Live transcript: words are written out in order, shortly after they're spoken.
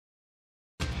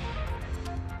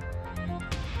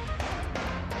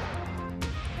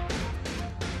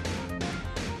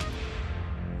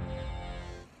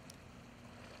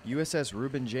USS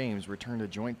Reuben James returned to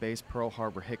Joint Base Pearl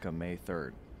Harbor-Hickam May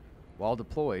 3rd. While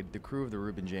deployed, the crew of the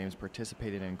Reuben James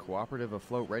participated in cooperative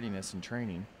afloat readiness and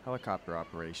training, helicopter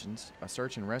operations, a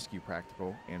search and rescue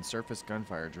practical, and surface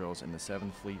gunfire drills in the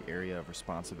 7th Fleet Area of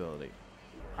Responsibility.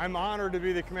 I'm honored to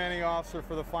be the commanding officer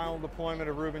for the final deployment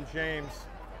of Reuben James.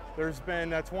 There's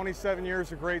been 27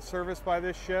 years of great service by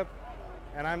this ship,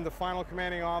 and I'm the final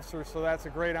commanding officer, so that's a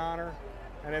great honor.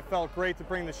 And it felt great to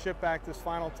bring the ship back this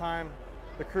final time.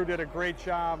 The crew did a great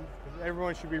job.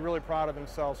 Everyone should be really proud of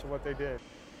themselves for what they did.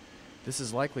 This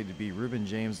is likely to be Reuben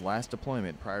James' last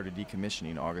deployment prior to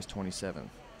decommissioning August 27th.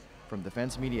 From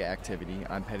Defense Media Activity,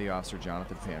 I'm Petty Officer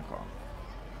Jonathan Fancaw.